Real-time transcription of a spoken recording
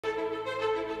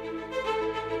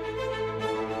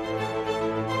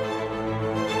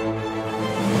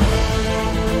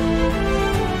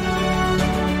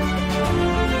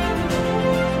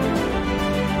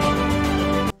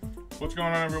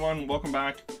going on, everyone? Welcome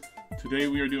back. Today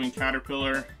we are doing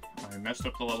Caterpillar. I messed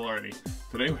up the level already.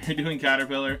 Today we are doing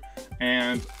Caterpillar,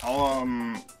 and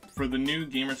for the new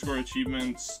Gamerscore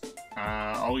achievements,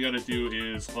 all we gotta do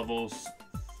is levels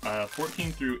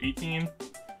 14 through 18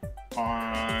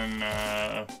 on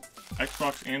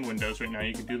Xbox and Windows. Right now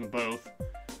you can do them both.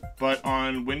 But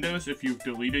on Windows, if you've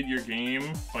deleted your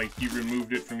game, like you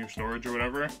removed it from your storage or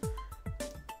whatever,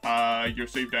 your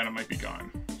save data might be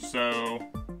gone. So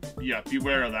yeah,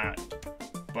 beware of that.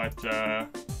 But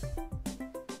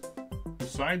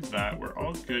besides that, we're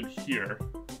all good here.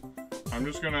 I'm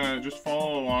just gonna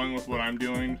follow along with what I'm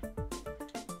doing,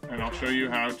 and I'll show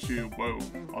you how to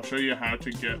I'll show you how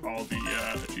to get all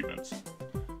the achievements.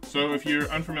 So if you're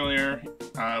unfamiliar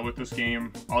with this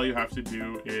game, all you have to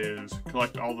do is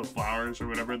collect all the flowers or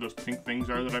whatever those pink things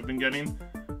are that I've been getting,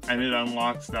 and it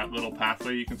unlocks that little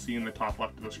pathway you can see in the top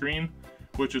left of the screen,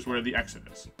 which is where the exit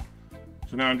is.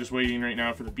 So now I'm just waiting right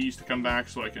now for the bees to come back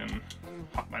so I can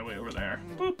hop my way over there.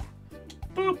 Boop,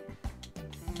 boop,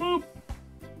 boop.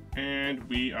 And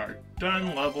we are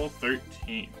done level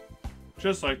 13.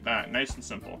 Just like that, nice and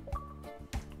simple.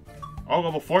 Oh,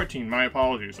 level 14, my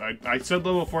apologies. I said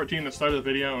level 14 at the start of the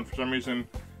video, and for some reason,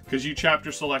 because you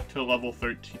chapter select to level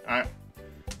 13,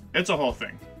 it's a whole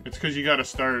thing. It's because you gotta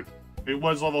start, it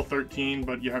was level 13,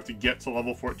 but you have to get to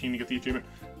level 14 to get the achievement.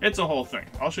 It's a whole thing.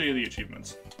 I'll show you the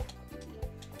achievements.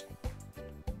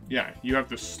 Yeah, you have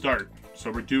to start.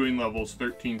 So we're doing levels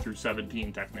 13 through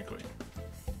 17 technically.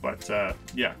 But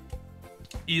yeah.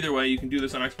 Either way, you can do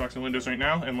this on Xbox and Windows right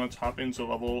now, and let's hop into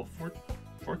level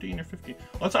 14 or 15.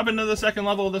 Let's hop into the second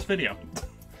level of this video.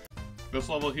 This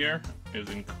level here is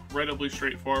incredibly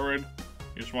straightforward.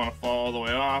 You just want to fall all the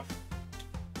way off,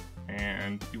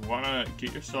 and you want to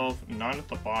get yourself not at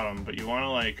the bottom, but you want to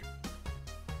like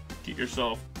get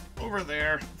yourself over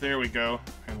there. There we go,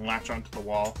 and latch onto the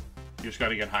wall. You just got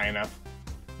to get high enough,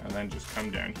 and then just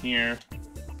come down here,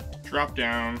 drop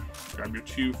down, grab your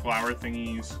two flower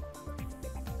thingies,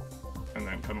 and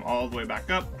then come all the way back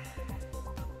up.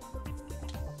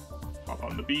 Hop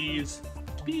on the bees,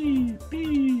 bee,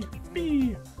 bee,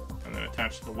 bee, and then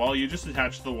attach to the wall. You just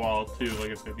attach to the wall too.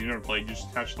 Like I said, if you never played, you just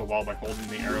attach to the wall by holding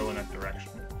the arrow in that direction.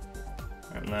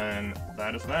 And then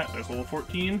that is that. There's level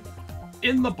 14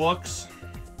 in the books.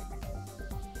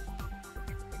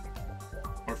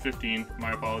 Or 15,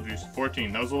 my apologies.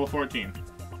 14, that was level 14.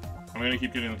 I'm gonna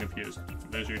keep getting confused.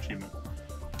 There's your achievement.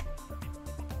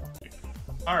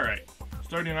 Alright,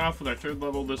 starting off with our third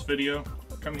level of this video.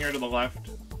 Come here to the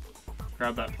left,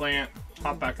 grab that plant,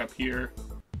 hop back up here,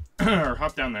 or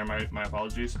hop down there, my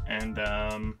apologies, and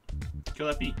kill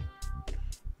that bee.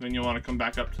 Then you'll want to come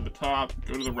back up to the top,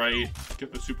 go to the right,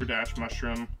 get the super dash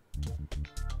mushroom,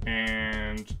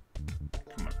 and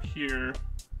come up here,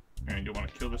 and you'll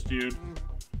want to kill this dude,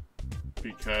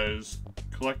 because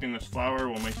collecting this flower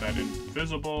will make that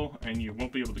invisible, and you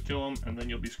won't be able to kill him, and then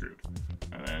you'll be screwed.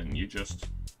 And then you just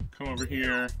come over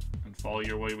here and follow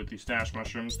your way with these dash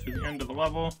mushrooms to the end of the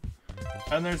level.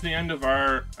 And there's the end of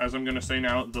our, as I'm going to say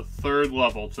now, the third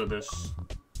level to this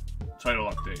title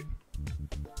update.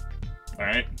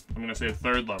 Alright, I'm going to say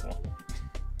third level.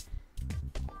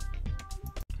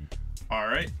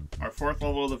 Alright, our fourth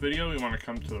level of the video, we want to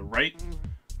come to the right,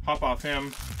 hop off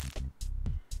him.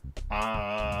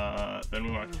 Then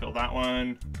we want to kill that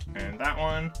one and that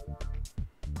one.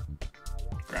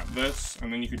 Grab this,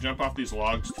 and then you can jump off these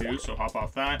logs too, so hop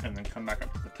off that and then come back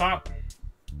up to the top.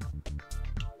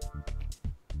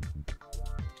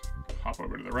 Hop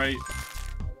over to the right,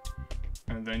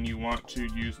 and then you want to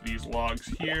use these logs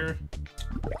here,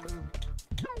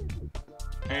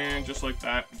 and just like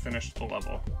that, finish the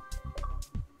level.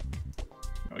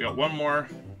 Now we got one more,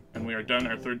 and we are done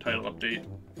our third title update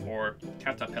for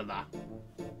Caterpillar.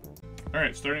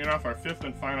 Alright, starting off our fifth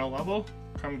and final level,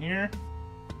 come here,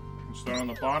 and start on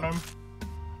the bottom.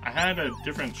 I had a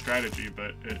different strategy,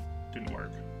 but it didn't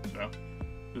work, so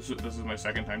this is my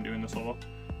second time doing this level.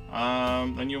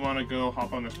 Then you want to go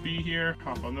hop on this bee here,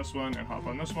 hop on this one, and hop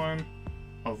on this one.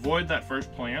 Avoid that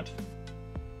first plant,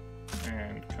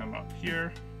 and come up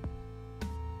here.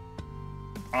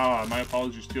 My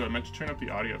apologies too, I meant to turn up the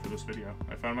audio for this video.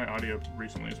 I found my audio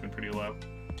recently has been pretty low,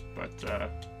 but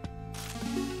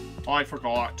I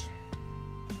forgot.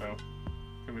 So,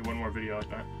 gonna be one more video like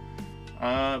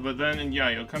that. But then, yeah,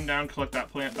 you'll come down, collect that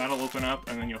plant, that'll open up,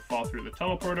 and then you'll fall through the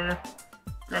teleporter,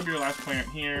 grab your last plant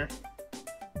here,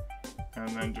 and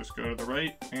then just go to the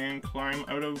right and climb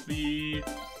out of the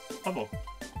level.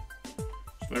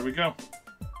 So there we go.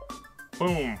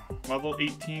 Boom, level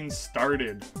 18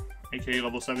 started, aka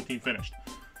level 17 finished.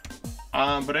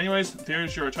 But anyways,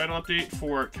 there's your title update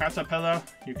for Caterpillar.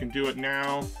 You can do it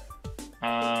now.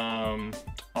 on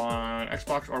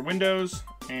Xbox or Windows.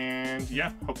 And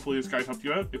yeah, hopefully this guide helped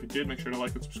you out. If it did, make sure to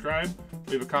like and subscribe.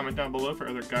 Leave a comment down below for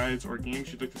other guides or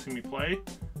games you'd like to see me play.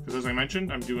 Because as I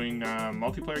mentioned, I'm doing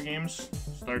multiplayer games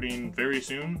starting very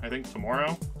soon, I think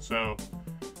tomorrow. So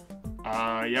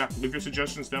yeah, leave your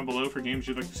suggestions down below for games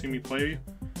you'd like to see me play.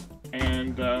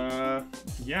 And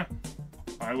yeah,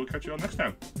 I will catch you all next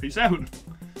time. Peace out.